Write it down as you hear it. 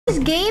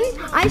This game,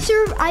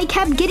 I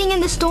kept getting in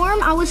the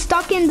storm. I was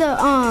stuck in the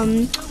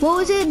what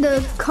was it?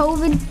 The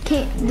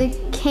the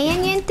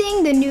canyon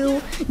thing, the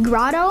new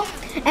grotto,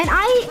 and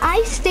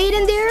I stayed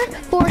in there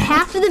for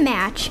half of the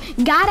match.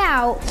 Got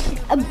out,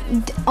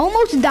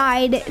 almost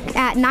died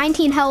at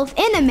 19 health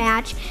in the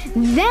match.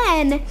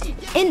 Then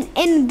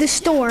in the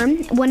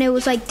storm when it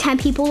was like 10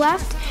 people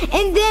left,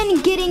 and then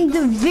getting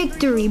the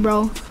victory,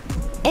 bro.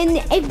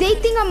 And if they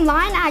think I'm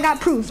lying, I got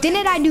proof.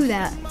 Didn't I do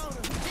that?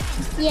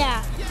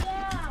 Yeah.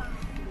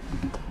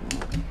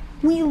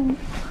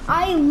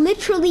 I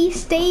literally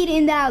stayed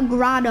in that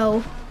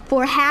grotto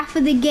for half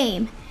of the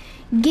game.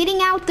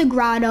 Getting out the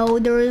grotto,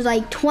 there was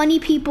like 20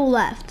 people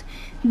left.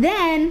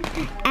 Then,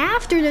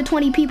 after the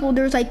 20 people,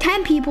 there was like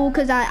 10 people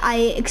because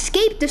I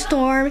escaped the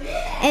storm.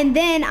 And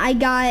then I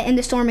got in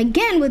the storm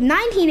again with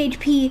 19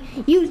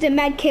 HP, used a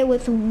med kit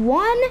with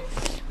 1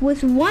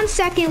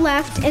 second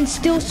left and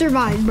still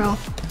survived, bro.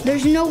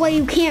 There's no way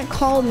you can't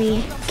call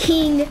me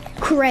King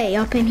Cray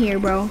up in here,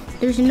 bro.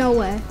 There's no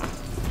way.